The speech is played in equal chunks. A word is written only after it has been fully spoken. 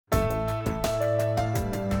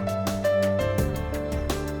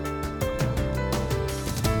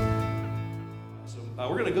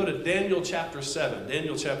going to go to Daniel chapter 7.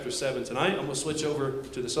 Daniel chapter 7 tonight. I'm going to switch over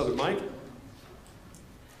to this other mic.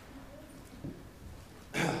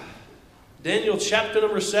 Daniel chapter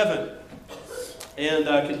number 7. And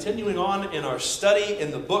continuing on in our study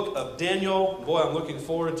in the book of Daniel. Boy, I'm looking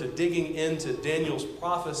forward to digging into Daniel's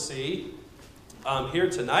prophecy here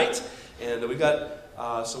tonight. And we've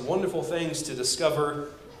got some wonderful things to discover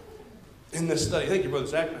in this study. Thank you, Brother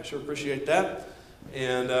Zach. I sure appreciate that.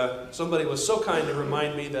 And somebody was so kind to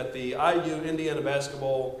remind me that the IU Indiana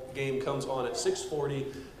basketball game comes on at 6:40,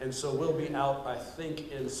 and so we'll be out, I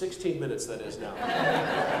think, in 16 minutes, that is now.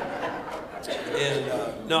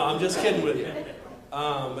 And no, I'm just kidding with you.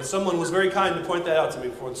 But someone was very kind to point that out to me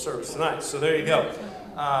before the service tonight, so there you go.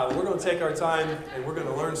 We're going to take our time, and we're going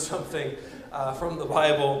to learn something from the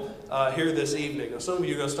Bible here this evening. Now, some of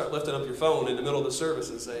you are going to start lifting up your phone in the middle of the service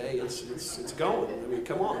and say, hey, it's going. I mean,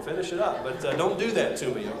 come on, finish it up. But don't do that to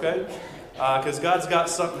me, okay? Because God's got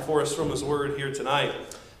something for us from His Word here tonight.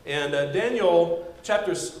 And Daniel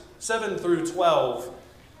chapters 7 through 12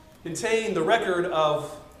 contain the record of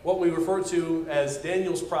what we refer to as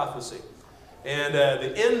Daniel's prophecy. And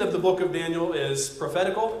the end of the book of Daniel is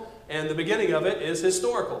prophetical, and the beginning of it is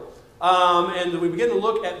historical. And we begin to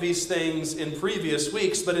look at these things in previous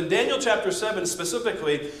weeks. But in Daniel chapter 7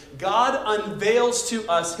 specifically, God unveils to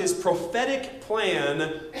us His prophetic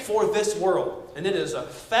plan for this world. And it is a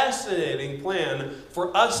fascinating plan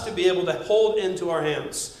for us to be able to hold into our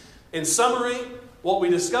hands. In summary, what we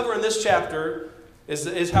discover in this chapter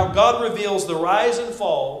is how God reveals the rise and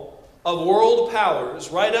fall of world powers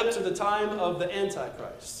right up to the time of the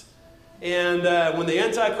Antichrist. And when the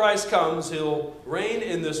Antichrist comes, he'll reign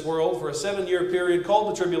in this world for a 7-year period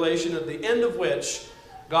called the tribulation, at the end of which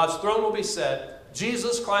God's throne will be set.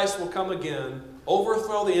 Jesus Christ will come again,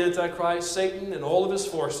 overthrow the Antichrist, Satan, and all of his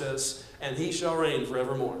forces, and He shall reign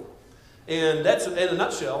forevermore. And that's, in a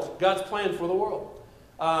nutshell, God's plan for the world.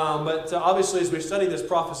 But obviously, as we study this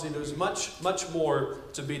prophecy, there's much, much more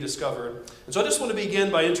to be discovered. And so I just want to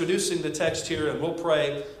begin by introducing the text here, and we'll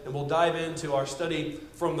pray, and we'll dive into our study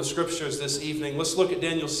from the Scriptures this evening. Let's look at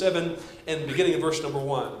Daniel 7, and beginning in verse number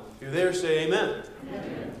 1. If you're there, say amen.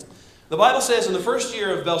 Amen. The Bible says, in the first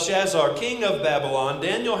year of Belshazzar, king of Babylon,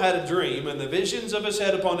 Daniel had a dream, and the visions of his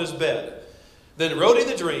head upon his bed. Then wrote he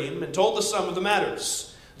the dream, and told the sum of the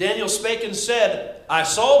matters. Daniel spake and said, I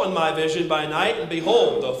saw in my vision by night, and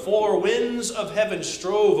behold, the 4 winds of heaven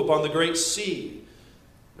strove upon the great sea.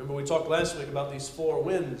 Remember we talked last week about these 4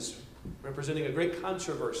 winds representing a great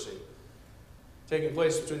controversy taking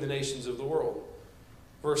place between the nations of the world.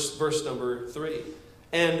 Verse number 3.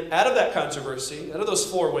 And out of that controversy, out of those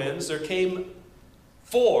 4 winds, there came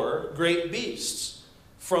 4 great beasts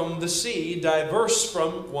from the sea, diverse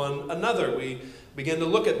from one another. We began to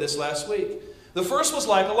look at this last week. The first was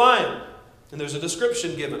like a lion, and there's a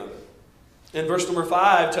description given of it. And verse number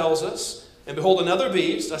 5 tells us, and behold another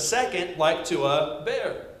beast, a second like to a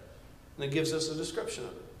bear. And it gives us a description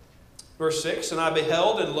of it. Verse 6, and I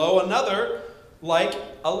beheld, and lo, another like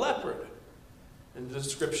a leopard. And the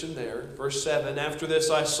description there. Verse 7, after this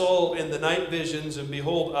I saw in the night visions, and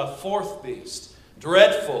behold, a 4th beast,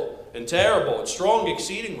 dreadful and terrible and strong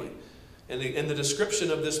exceedingly. And the description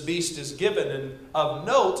of this beast is given. And of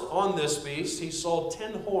note on this beast, he saw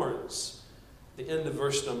 10 horns. The end of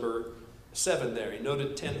verse number 7 there. He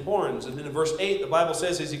noted 10 horns. And then in verse 8, the Bible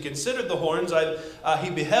says, as he considered the horns, he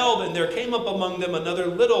beheld, and there came up among them another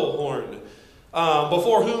little horn,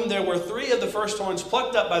 before whom there were 3 of the first horns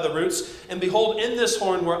plucked up by the roots. And behold, in this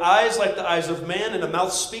horn were eyes like the eyes of man, and a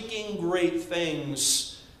mouth speaking great things.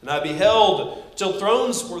 And I beheld till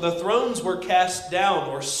the thrones were cast down,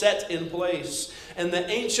 or set in place. And the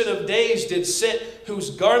Ancient of Days did sit, whose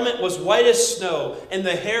garment was white as snow, and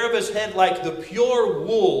the hair of his head like the pure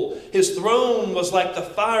wool. His throne was like the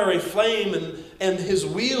fiery flame, and his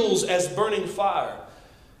wheels as burning fire.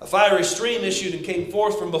 A fiery stream issued and came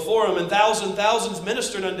forth from before him, and thousands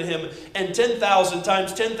ministered unto him, and 10,000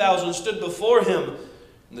 times 10,000 stood before him.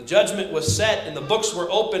 And the judgment was set, and the books were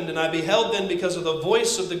opened, and I beheld then because of the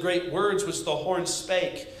voice of the great words which the horn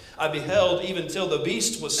spake. I beheld even till the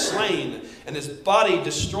beast was slain, and his body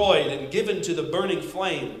destroyed, and given to the burning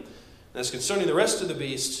flame. And as concerning the rest of the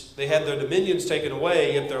beasts, they had their dominions taken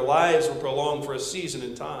away, yet their lives were prolonged for a season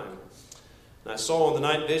in time. And I saw in the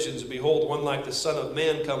night visions, and behold, one like the Son of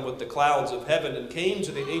Man come with the clouds of heaven, and came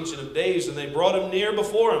to the Ancient of Days, and they brought him near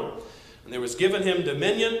before him. And there was given him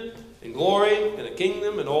dominion, and glory, and a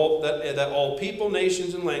kingdom, and all that all people,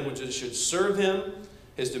 nations, and languages should serve him.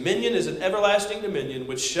 His dominion is an everlasting dominion,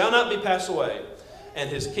 which shall not be passed away, and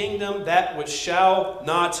his kingdom that which shall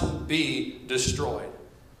not be destroyed.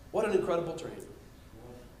 What an incredible dream.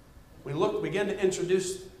 We began to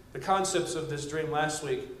introduce the concepts of this dream last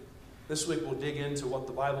week. This week we'll dig into what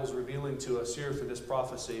the Bible is revealing to us here through this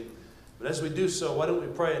prophecy. But as we do so, why don't we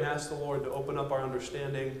pray and ask the Lord to open up our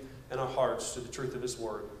understanding and our hearts to the truth of His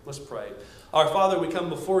Word. Let's pray. Our Father, we come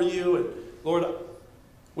before you, and Lord,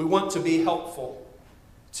 we want to be helpful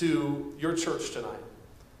to your church tonight.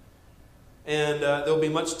 And there'll be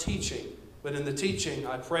much teaching. But in the teaching,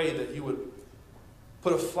 I pray that you would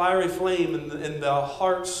put a fiery flame in the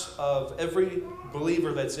hearts of every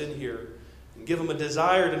believer that's in here. And give them a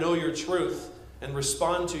desire to know your truth and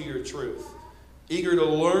respond to your truth. Eager to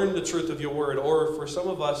learn the truth of your word, or for some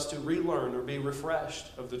of us to relearn or be refreshed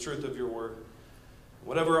of the truth of your word.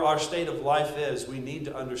 Whatever our state of life is, we need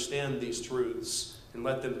to understand these truths and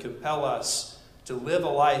let them compel us to live a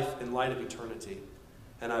life in light of eternity.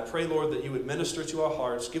 And I pray, Lord, that you would minister to our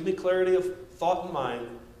hearts. Give me clarity of thought and mind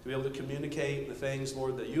to be able to communicate the things,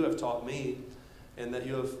 Lord, that you have taught me and that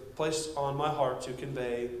you have placed on my heart to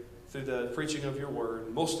convey through the preaching of your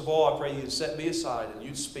word. Most of all, I pray you'd set me aside and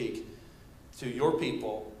you'd speak to your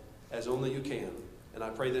people as only you can. And I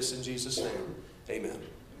pray this in Jesus' name. Amen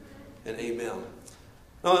and amen.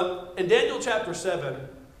 Now, in Daniel chapter 7,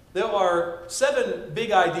 there are 7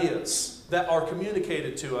 big ideas that are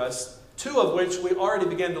communicated to us, 2 of which we already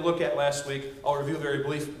began to look at last week. I'll review very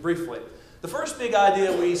briefly. The first big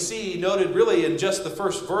idea we see noted really in just the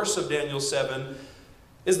first verse of Daniel 7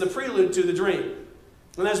 is the prelude to the dream.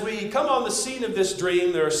 And as we come on the scene of this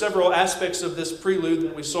dream, there are several aspects of this prelude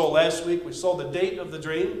that we saw last week. We saw the date of the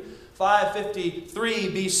dream, 553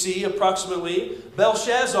 BC approximately.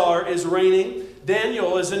 Belshazzar is reigning.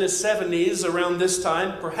 Daniel is in his 70s around this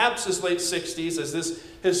time, perhaps his late 60s, as this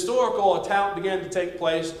historical account began to take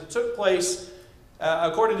place. It took place,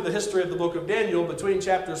 according to the history of the book of Daniel, between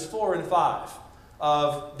chapters 4 and 5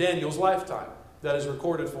 of Daniel's lifetime. That is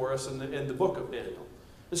recorded for us in the book of Daniel.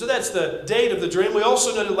 And so that's the date of the dream. We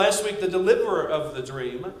also noted last week the deliverer of the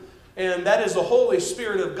dream, and that is the Holy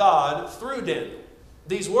Spirit of God through Daniel.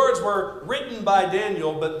 These words were written by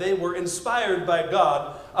Daniel, but they were inspired by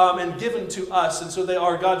God and given to us, and so they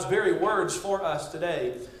are God's very words for us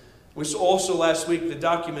today. We saw also last week the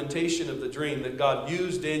documentation of the dream, that God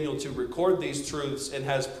used Daniel to record these truths and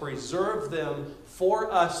has preserved them for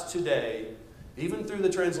us today, even through the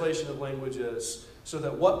translation of languages, so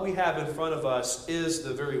that what we have in front of us is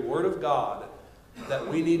the very Word of God that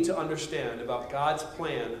we need to understand about God's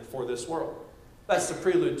plan for this world. That's the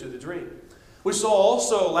prelude to the dream. We saw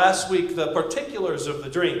also last week the particulars of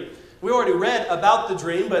the dream. We already read about the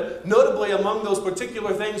dream, but notably among those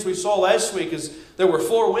particular things we saw last week is there were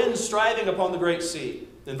 4 winds striving upon the great sea.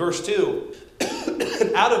 In verse 2,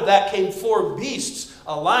 and out of that came 4 beasts,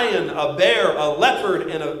 a lion, a bear, a leopard,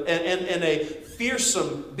 and a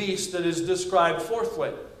fearsome beast that is described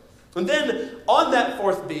fourthly. And then on that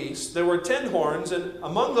 4th beast, there were 10 horns, and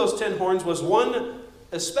among those 10 horns was one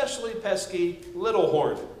especially pesky little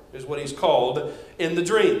horn, is what he's called in the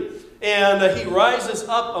dream. And he rises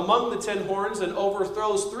up among the 10 horns and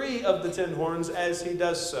overthrows 3 of the 10 horns as he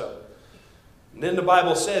does so. And then the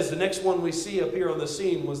Bible says the next one we see appear on the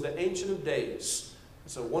scene was the Ancient of Days.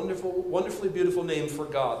 It's a wonderfully beautiful name for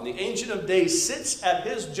God. And the Ancient of Days sits at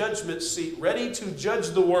his judgment seat, ready to judge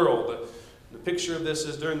the world. And the picture of this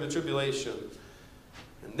is during the tribulation.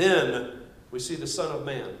 And then we see the Son of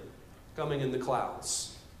Man coming in the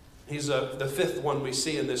clouds. He's the 5th one we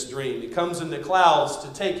see in this dream. He comes in the clouds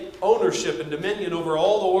to take ownership and dominion over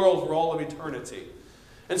all the world for all of eternity.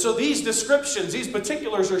 And so these descriptions, these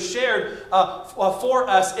particulars are shared for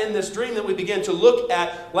us in this dream that we began to look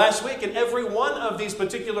at last week. And every one of these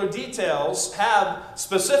particular details have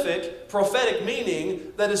specific prophetic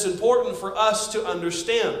meaning that is important for us to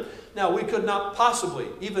understand. Now, we could not possibly,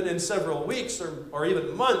 even in several weeks or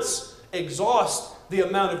even months, exhaust the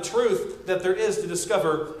amount of truth that there is to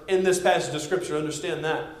discover in this passage of Scripture. Understand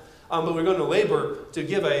that. But we're going to labor to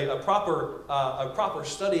give a proper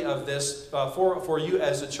study of this for you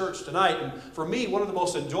as a church tonight. And for me, one of the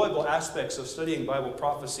most enjoyable aspects of studying Bible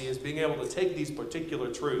prophecy is being able to take these particular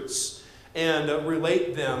truths and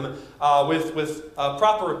relate them with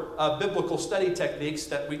proper biblical study techniques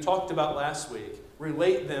that we talked about last week.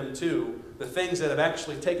 Relate them to the things that have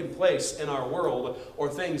actually taken place in our world, or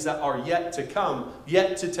things that are yet to come,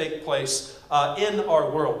 yet to take place in our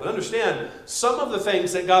world. But understand, some of the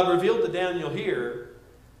things that God revealed to Daniel here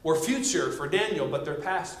were future for Daniel, but they're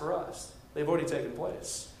past for us. They've already taken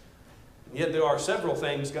place. And yet there are several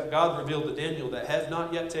things God revealed to Daniel that have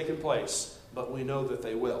not yet taken place, but we know that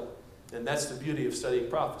they will. And that's the beauty of studying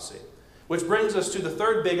prophecy. Which brings us to the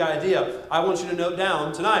third big idea I want you to note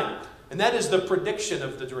down tonight. And that is the prediction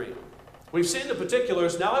of the dream. We've seen the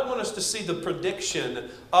particulars. Now I want us to see the prediction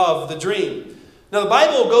of the dream. Now the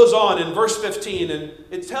Bible goes on in verse 15, and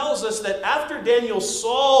it tells us that after Daniel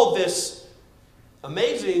saw this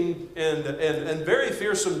amazing and very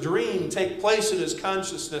fearsome dream take place in his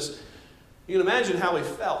consciousness, you can imagine how he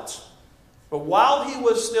felt. But while he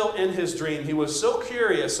was still in his dream, he was so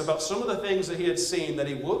curious about some of the things that he had seen that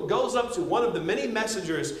he goes up to one of the many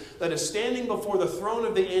messengers that is standing before the throne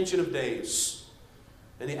of the Ancient of Days.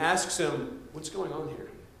 And he asks him, "What's going on here?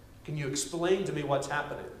 Can you explain to me what's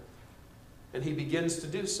happening?" And he begins to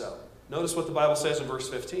do so. Notice what the Bible says in verse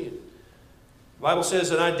 15. The Bible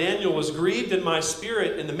says, "And I, Daniel, was grieved in my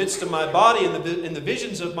spirit in the midst of my body, and the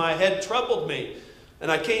visions of my head troubled me.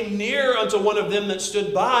 And I came near unto one of them that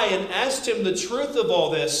stood by and asked him the truth of all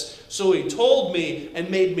this. So he told me and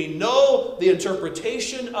made me know the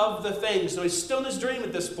interpretation of the things." So he's still in his dream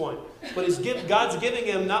at this point. But God's giving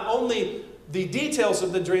him not only the details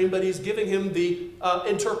of the dream, but he's giving him the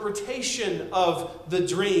interpretation of the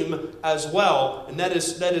dream as well. And that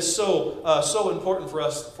is so important for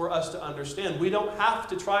us to understand. We don't have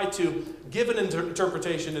to try to give an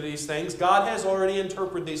interpretation to these things. God has already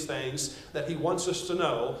interpreted these things that he wants us to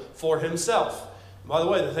know for himself. By the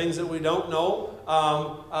way, the things that we don't know,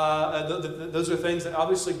 those are things that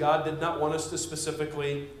obviously God did not want us to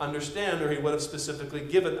specifically understand, or he would have specifically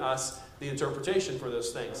given us the interpretation for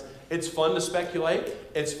those things. It's fun to speculate.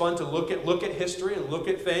 It's fun to look at history and look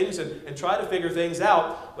at things and try to figure things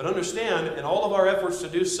out. But understand, in all of our efforts to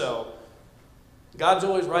do so, God's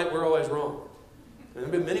always right, we're always wrong. And there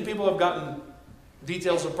have been many people who have gotten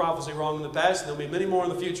details of prophecy wrong in the past, and there'll be many more in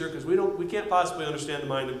the future because we can't possibly understand the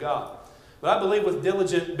mind of God. But I believe with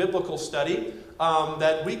diligent biblical study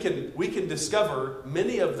that we can discover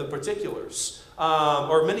many of the particulars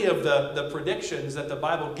or many of the predictions that the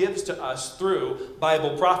Bible gives to us through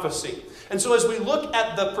Bible prophecy. And so as we look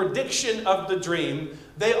at the prediction of the dream,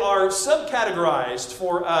 they are subcategorized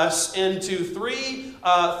for us into three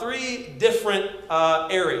different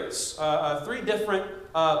areas, three different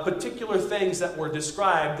particular things that were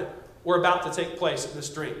described were about to take place in this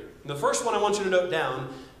dream. And the first one I want you to note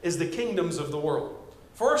down is the kingdoms of the world.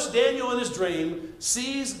 First, Daniel in his dream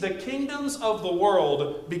sees the kingdoms of the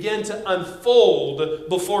world begin to unfold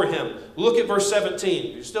before him. Look at verse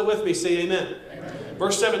 17. You're still with me? Say amen. Amen.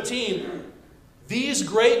 Verse 17, "These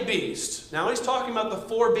great beasts," now he's talking about the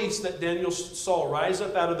four beasts that Daniel saw rise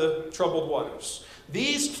up out of the troubled waters.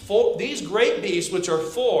 These great beasts, which are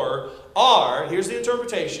four, are, here's the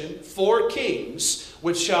interpretation, four kings,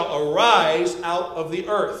 which shall arise out of the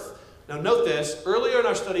earth. Now note this, earlier in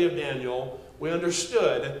our study of Daniel, we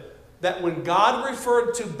understood that when God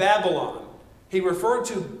referred to Babylon, he referred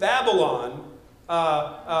to Babylon,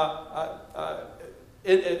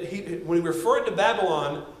 when he referred to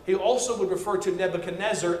Babylon, he also would refer to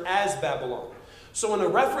Nebuchadnezzar as Babylon. So when a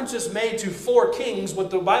reference is made to four kings, what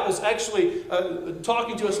the Bible's actually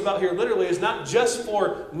talking to us about here literally is not just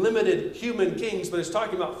for limited human kings, but it's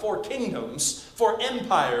talking about four kingdoms, four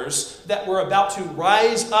empires that were about to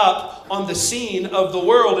rise up on the scene of the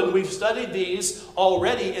world. And we've studied these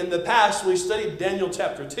already in the past. We studied Daniel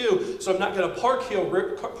chapter 2, so I'm not going to park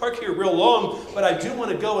here real long, but I do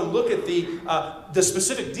want to go and look at the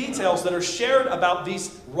specific details that are shared about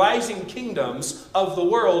these rising kingdoms of the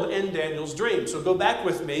world in Daniel's dream. So go back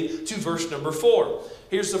with me to verse number 4.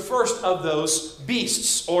 Here's the first of those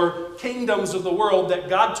beasts or kingdoms of the world that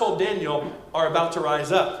God told Daniel are about to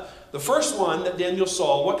rise up. The first one that Daniel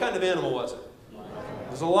saw, what kind of animal was it?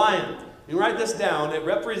 It was a lion. You write this down. It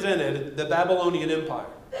represented the Babylonian Empire.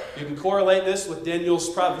 You can correlate this with Daniel's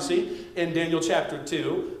prophecy in Daniel chapter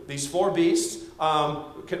 2. These four beasts,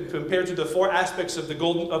 compared to the four aspects of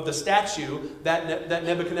the statue that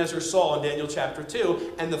Nebuchadnezzar saw in Daniel chapter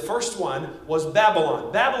 2. And the first one was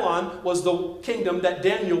Babylon. Babylon was the kingdom that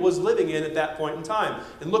Daniel was living in at that point in time.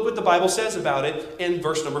 And look what the Bible says about it in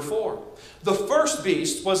verse number 4. "The first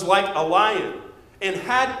beast was like a lion and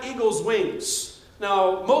had eagle's wings."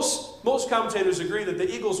 Now, most commentators agree that the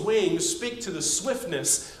eagle's wings speak to the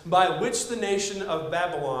swiftness by which the nation of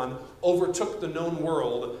Babylon overtook the known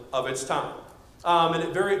world of its time. And it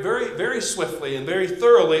very, very, very swiftly and very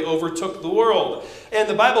thoroughly overtook the world. And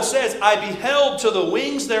the Bible says, "I beheld till the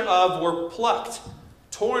wings thereof were plucked,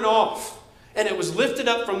 torn off, and it was lifted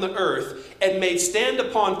up from the earth, and made stand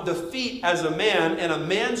upon the feet as a man, and a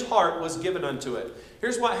man's heart was given unto it."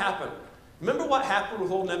 Here's what happened. Remember what happened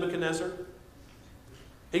with old Nebuchadnezzar?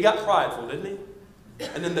 He got prideful, didn't he?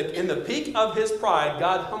 And in the peak of his pride,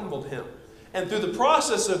 God humbled him. And through the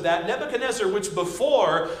process of that, Nebuchadnezzar, which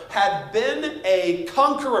before had been a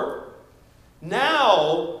conqueror,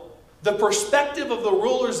 now the perspective of the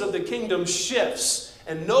rulers of the kingdom shifts.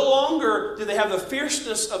 And no longer do they have the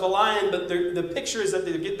fierceness of a lion, but the picture is that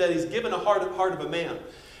he's given a heart of a man.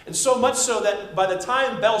 And so much so that by the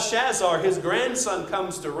time Belshazzar, his grandson,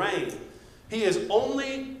 comes to reign, he is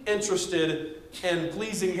only interested in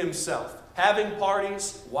pleasing himself, having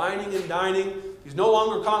parties, wining and dining. He's no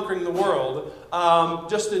longer conquering the world,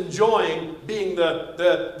 just enjoying being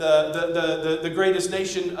the greatest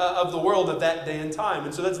nation of the world at that day and time.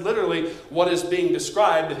 And so that's literally what is being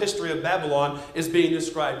described. The history of Babylon is being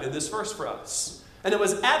described in this verse for us. And it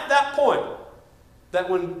was at that point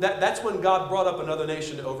that's when God brought up another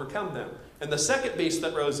nation to overcome them. And the second beast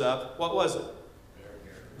that rose up, what was it?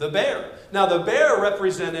 The bear. Now the bear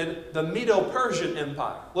represented the Medo-Persian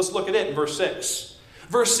Empire. Let's look at it in verse 6.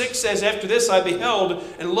 Verse 6 says, "After this I beheld,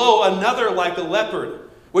 and lo, another like a leopard,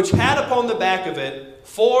 which had upon the back of it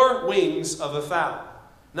 4 wings of a fowl."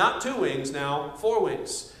 Not 2 wings now, 4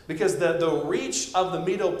 wings. Because the reach of the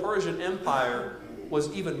Medo-Persian Empire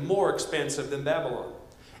was even more expansive than Babylon.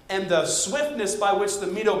 And the swiftness by which the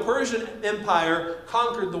Medo-Persian Empire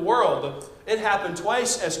conquered the world, it happened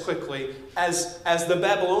twice as quickly as the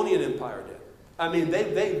Babylonian Empire did. I mean,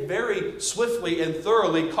 they very swiftly and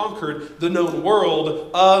thoroughly conquered the known world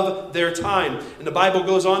of their time. And the Bible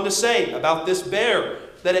goes on to say about this bear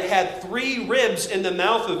that it had 3 ribs in the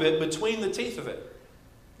mouth of it between the teeth of it.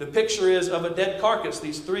 The picture is of a dead carcass,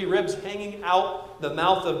 these 3 ribs hanging out the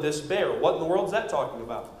mouth of this bear. What in the world is that talking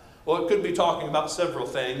about? Well, it could be talking about several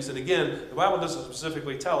things. And again, the Bible doesn't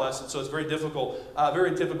specifically tell us, and so it's very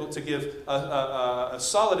difficult to give a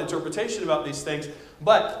solid interpretation about these things.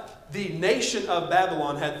 But the nation of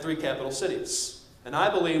Babylon had 3 capital cities. And I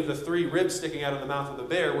believe the 3 ribs sticking out of the mouth of the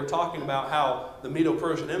bear, we're talking about how the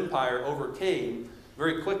Medo-Persian Empire overcame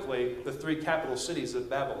very quickly the 3 capital cities of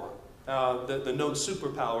Babylon. The known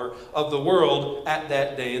superpower of the world at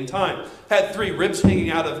that day and time. Had 3 ribs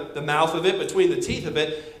hanging out of the mouth of it, between the teeth of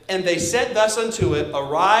it. And they said thus unto it,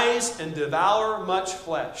 "Arise and devour much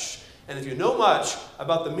flesh." And if you know much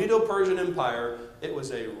about the Medo-Persian Empire, it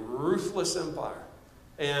was a ruthless empire.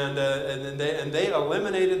 And they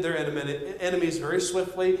eliminated their enemies very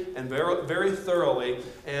swiftly and very thoroughly.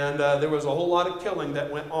 And there was a whole lot of killing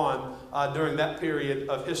that went on during that period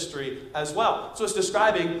of history as well. So it's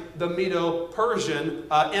describing the Medo-Persian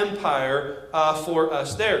Empire for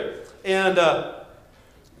us there. And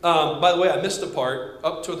by the way, I missed a part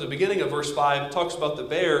up to the beginning of verse 5. It talks about the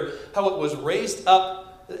bear, how it was raised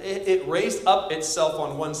up. It raised up itself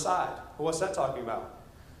on one side. Well, what's that talking about?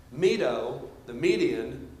 Medo, the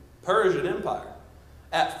Median Persian Empire.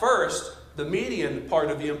 At first, the Median part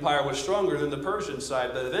of the empire was stronger than the Persian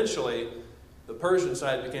side, but eventually the Persian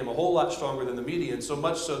side became a whole lot stronger than the Median, so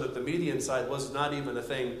much so that the Median side was not even a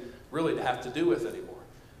thing really to have to do with anymore.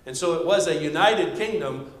 And so it was a united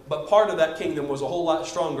kingdom, but part of that kingdom was a whole lot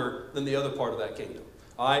stronger than the other part of that kingdom.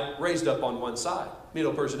 All right, raised up on one side,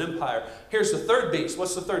 Medo-Persian Empire. Here's the third beast.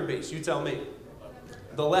 What's the third beast? You tell me.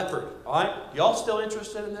 The leopard. All right, y'all still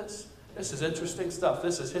interested in this? This is interesting stuff.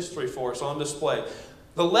 This is history for us on display.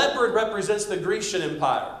 The leopard represents the Grecian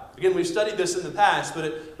Empire. Again, we've studied this in the past, but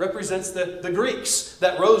it represents the Greeks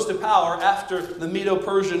that rose to power after the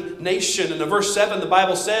Medo-Persian nation. And in verse 7, the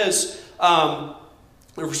Bible says,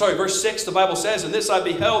 verse 6, the Bible says, "And this I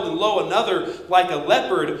beheld, and lo, another like a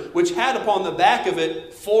leopard, which had upon the back of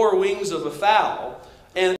it 4 wings of a fowl."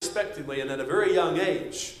 And unexpectedly, and at a very young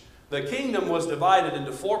age, the kingdom was divided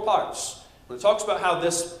into 4 parts. When it talks about how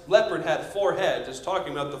this leopard had 4 heads, it's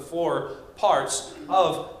talking about the 4 parts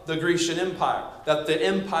of the Grecian Empire that the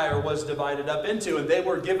empire was divided up into, and they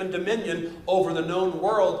were given dominion over the known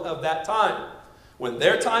world of that time. When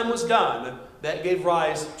their time was done, that gave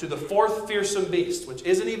rise to the 4th fearsome beast, which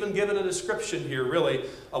isn't even given a description here, really,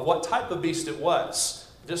 of what type of beast it was.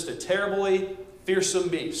 Just a terribly fearsome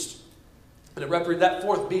beast. And that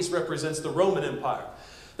 4th beast represents the Roman Empire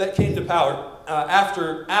that came to power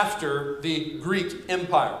after the Greek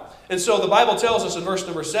Empire. And so the Bible tells us in verse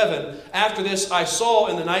number 7, "After this I saw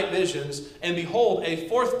in the night visions, and behold, a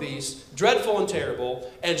 4th beast, dreadful and terrible,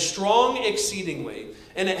 and strong exceedingly,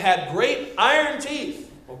 and it had great iron teeth."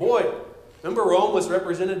 Oh boy, remember Rome was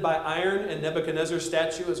represented by iron and Nebuchadnezzar's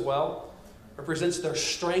statue as well? Represents their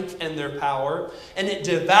strength and their power. "And it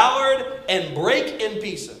devoured and brake in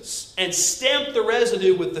pieces, and stamped the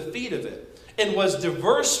residue with the feet of it, and was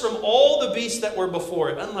diverse from all the beasts that were before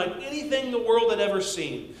it," unlike anything the world had ever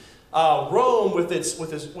seen. Rome, with its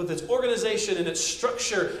organization and its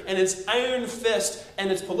structure and its iron fist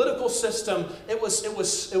and its political system, it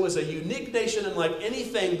was a unique nation unlike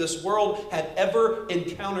anything this world had ever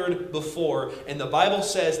encountered before. And the Bible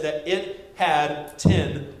says that it had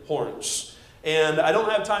 10 horns. And I don't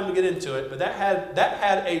have time to get into it, but that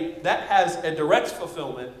has a direct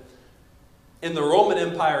fulfillment in the Roman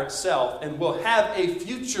Empire itself, and will have a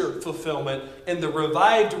future fulfillment in the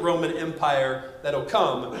revived Roman Empire that'll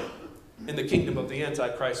come in the kingdom of the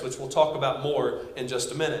Antichrist, which we'll talk about more in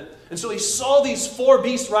just a minute. And so he saw these four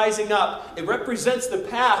beasts rising up. It represents the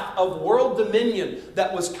path of world dominion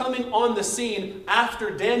that was coming on the scene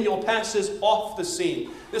after Daniel passes off the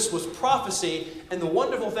scene. This was prophecy, and the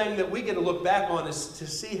wonderful thing that we get to look back on is to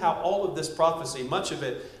see how all of this prophecy, much of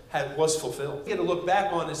it, was fulfilled. We get to look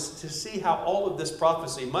back on is to see how all of this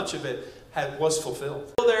prophecy, much of it, was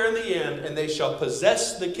fulfilled. There in the end, and they shall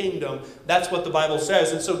possess the kingdom. That's what the Bible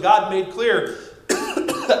says. And so God made clear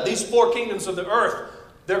that these four kingdoms of the earth,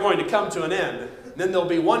 they're going to come to an end. And then there'll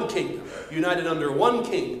be one kingdom, united under one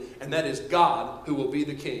king, and that is God, who will be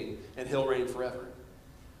the king, and he'll reign forever.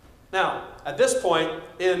 Now, at this point,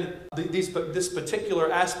 in this particular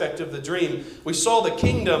aspect of the dream, we saw the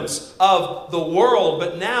kingdoms of the world,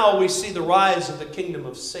 but now we see the rise of the kingdom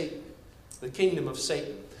of Satan. The kingdom of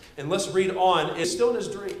Satan. And let's read on. It's still in his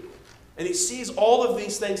dream. And he sees all of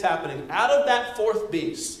these things happening. Out of that fourth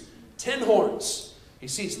beast, 10 horns. He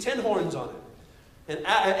sees 10 horns on it.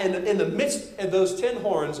 And in the midst of those 10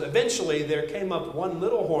 horns, eventually there came up one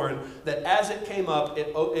little horn that as it came up,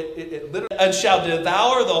 it literally, and shall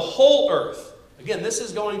devour the whole earth. Again, this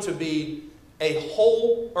is going to be a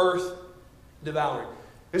whole earth devouring.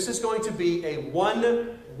 This is going to be a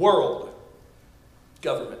one world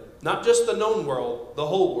government. Not just the known world, the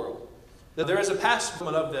whole world. There is a past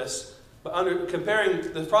of this, but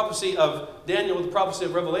comparing the prophecy of Daniel with the prophecy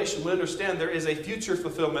of Revelation, we understand there is a future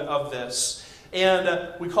fulfillment of this.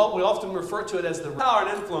 And we often refer to it as the power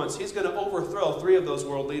and influence. He's going to overthrow 3 of those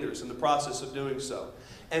world leaders in the process of doing so,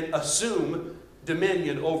 and assume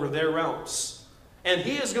dominion over their realms. And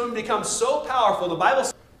he is going to become so powerful, the Bible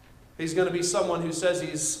says he's going to be someone who says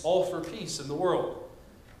he's all for peace in the world.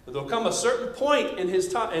 But there'll come a certain point in his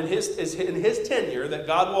tenure that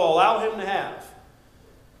God will allow him to have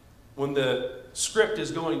when the script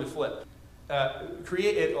is going to flip.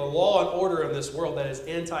 Create a law and order in this world that is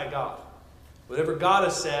anti-God. Whatever God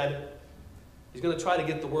has said, he's going to try to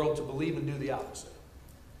get the world to believe and do the opposite.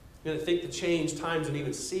 He's going to think to change times and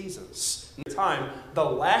even seasons. In time, the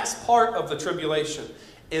last part of the tribulation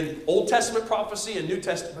in Old Testament prophecy and New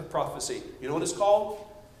Testament prophecy, you know what it's called?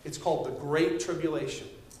 It's called the Great Tribulation.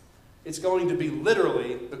 It's going to be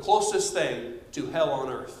literally the closest thing to hell on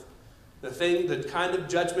earth. The kind of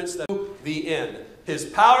judgments that the end. His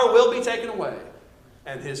power will be taken away,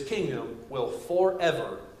 and his kingdom will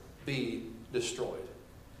forever be destroyed.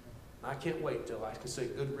 I can't wait till I can say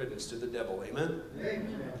good riddance to the devil. Amen?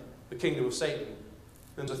 Amen. The kingdom of Satan.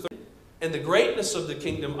 And the greatness of the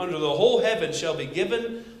kingdom under the whole heaven shall be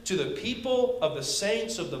given to the people of the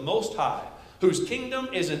saints of the Most High, whose kingdom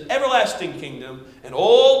is an everlasting kingdom, and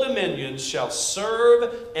all dominions shall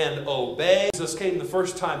serve and obey. Jesus came the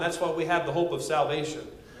first time. That's why we have the hope of salvation.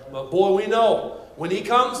 But boy, we know when he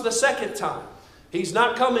comes the second time, he's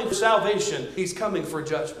not coming for salvation. He's coming for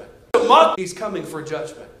judgment. He's coming for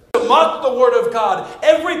judgment. To mock the word of God.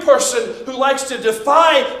 Every person who likes to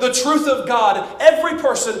defy the truth of God. Every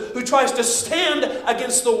person who tries to stand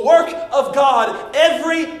against the work of God.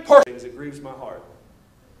 Every person. It grieves my heart.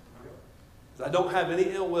 I don't have any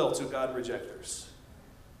ill will to God rejectors.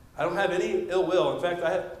 I don't have any ill will. In fact,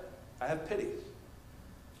 I have pity.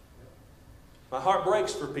 My heart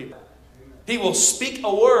breaks for people. He will speak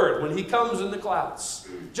a word when he comes in the clouds.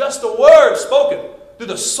 Just a word spoken through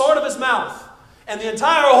the sword of his mouth. And the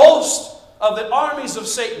entire host of the armies of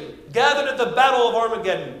Satan gathered at the battle of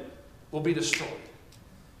Armageddon will be destroyed.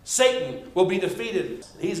 Satan will be defeated.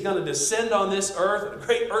 He's going to descend on this earth. A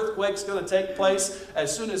great earthquake's going to take place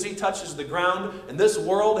as soon as he touches the ground. And this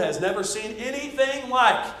world has never seen anything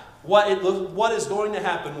like what is going to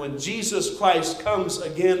happen when Jesus Christ comes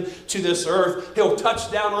again to this earth. He'll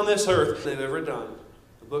touch down on this earth. They've ever done.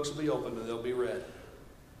 The books will be opened and they'll be read.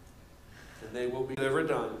 And they will be ever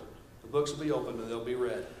done. The books will be opened and they'll be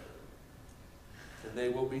read. And they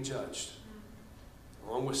will be judged.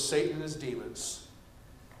 Along with Satan and his demons.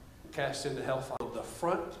 Cast into hellfire. The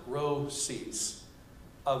front row seats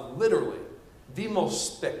of literally the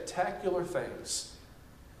most spectacular things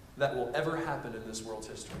that will ever happen in this world's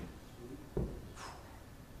history.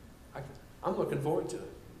 I'm looking forward to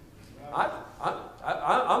it.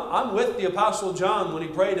 I'm with the Apostle John when he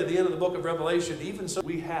prayed at the end of the book of Revelation. Even so,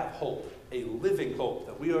 we have hope, a living hope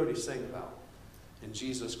that we already sing about in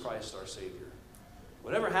Jesus Christ our Savior.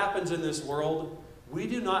 Whatever happens in this world, we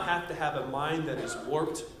do not have to have a mind that is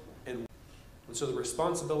warped. And so the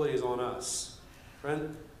responsibility is on us.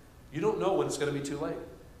 Friend, you don't know when it's going to be too late.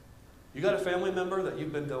 You got a family member that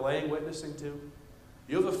you've been delaying witnessing to?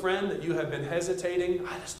 You have a friend that you have been hesitating?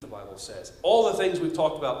 The Bible says. All the things we've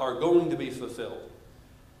talked about are going to be fulfilled.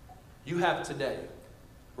 You have today,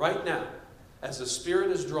 right now, as the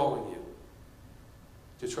Spirit is drawing you,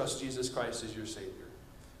 to trust Jesus Christ as your Savior.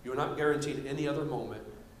 You are not guaranteed any other moment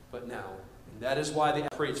but now. And that is why they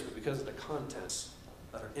preach, but because of the contents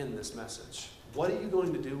that are in this message. What are you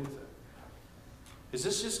going to do with it? Is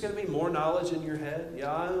this just going to be more knowledge in your head?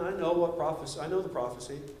 Yeah, I know what prophecy. I know the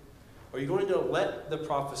prophecy. Or are you going to let the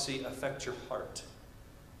prophecy affect your heart?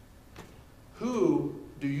 Who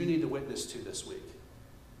do you need to witness to this week?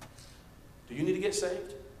 Do you need to get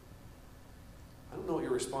saved? I don't know what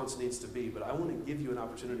your response needs to be, but I want to give you an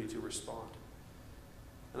opportunity to respond.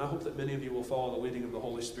 And I hope that many of you will follow the leading of the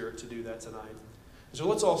Holy Spirit to do that tonight. So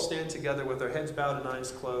let's all stand together with our heads bowed and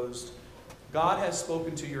eyes closed. God has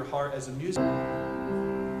spoken to your heart as a music.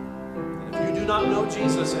 And if you do not know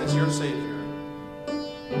Jesus as your Savior,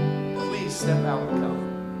 please step out and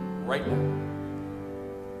come right now.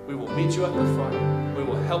 We will meet you at the front. We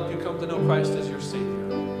will help you come to know Christ as your Savior.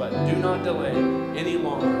 But do not delay any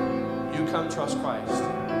longer. You come trust Christ.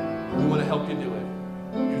 We want to help you do it.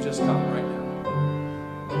 You just come right now.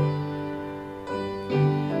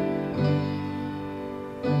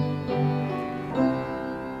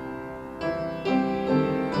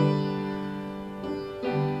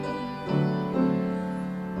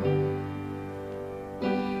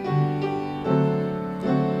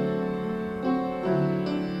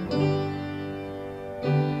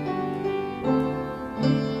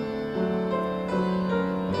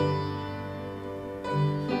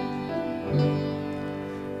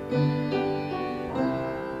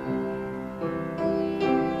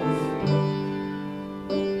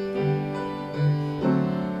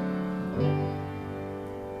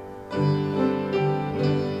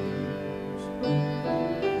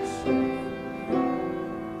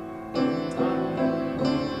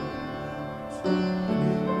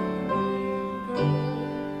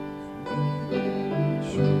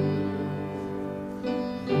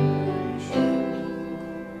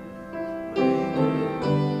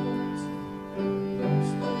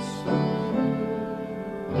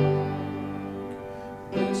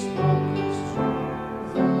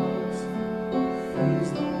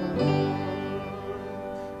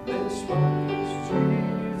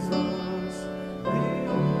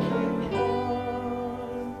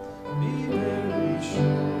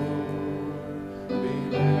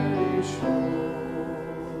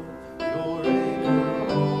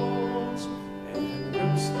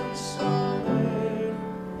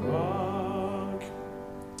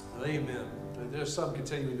 Some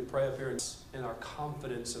continuing to pray up here in our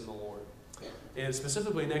confidence in the Lord. And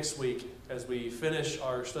specifically next week, as we finish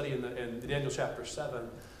our study in Daniel chapter 7,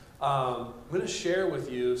 I'm going to share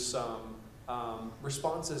with you some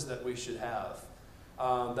responses that we should have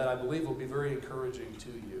that I believe will be very encouraging to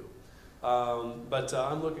you. But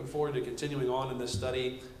I'm looking forward to continuing on in this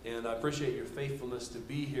study, and I appreciate your faithfulness to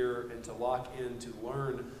be here and to lock in to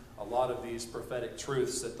learn a lot of these prophetic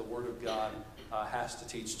truths that the Word of God has to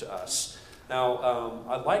teach to us. Now,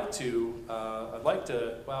 I'd like to,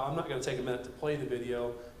 well, I'm not going to take a minute to play the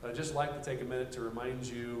video, but I'd just like to take a minute to remind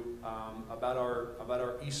you about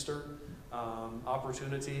our Easter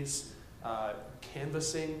opportunities,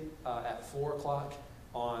 canvassing at 4 o'clock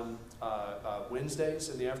on Wednesdays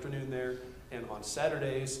in the afternoon there, and on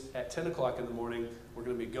Saturdays at 10 o'clock in the morning, we're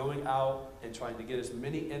going to be going out and trying to get as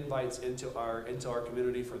many invites into our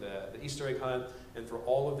community for the Easter egg hunt and for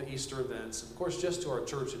all of the Easter events, and of course just to our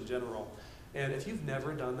church in general. And if you've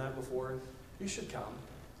never done that before, you should come.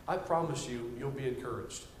 I promise you, you'll be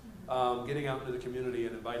encouraged getting out into the community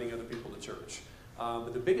and inviting other people to church.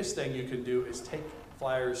 But the biggest thing you can do is take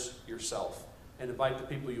flyers yourself and invite the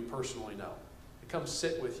people you personally know to come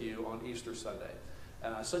sit with you on Easter Sunday.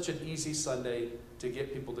 Such an easy Sunday to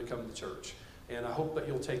get people to come to church. And I hope that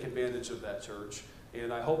you'll take advantage of that, church.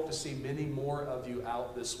 And I hope to see many more of you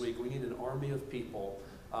out this week. We need an army of people.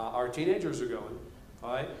 Our teenagers are going,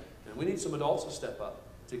 all right? And we need some adults to step up,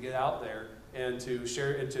 to get out there and to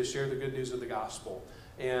share the good news of the gospel.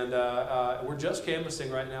 And we're just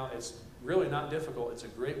canvassing right now. It's really not difficult. It's a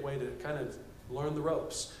great way to kind of learn the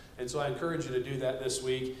ropes. And so I encourage you to do that this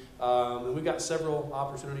week. And we've got several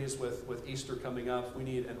opportunities with Easter coming up. We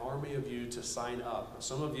need an army of you to sign up.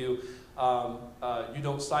 Some of you, you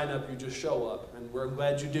don't sign up, you just show up. And we're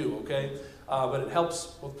glad you do, okay? But it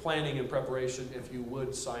helps with planning and preparation if you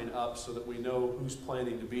would sign up so that we know who's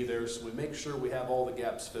planning to be there. So we make sure we have all the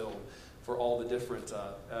gaps filled for all the different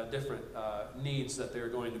needs that there are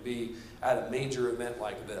going to be at a major event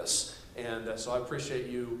like this. And so I appreciate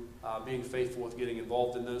you being faithful with getting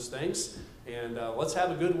involved in those things. And let's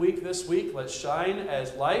have a good week this week. Let's shine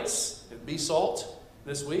as lights and be salt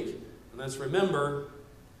this week. And let's remember,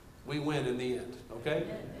 we win in the end. Okay?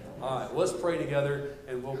 All right, let's pray together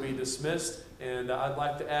and we'll be dismissed. And I'd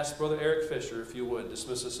like to ask Brother Eric Fisher, if you would,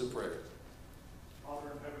 dismiss us in prayer.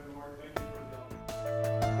 Father in heaven,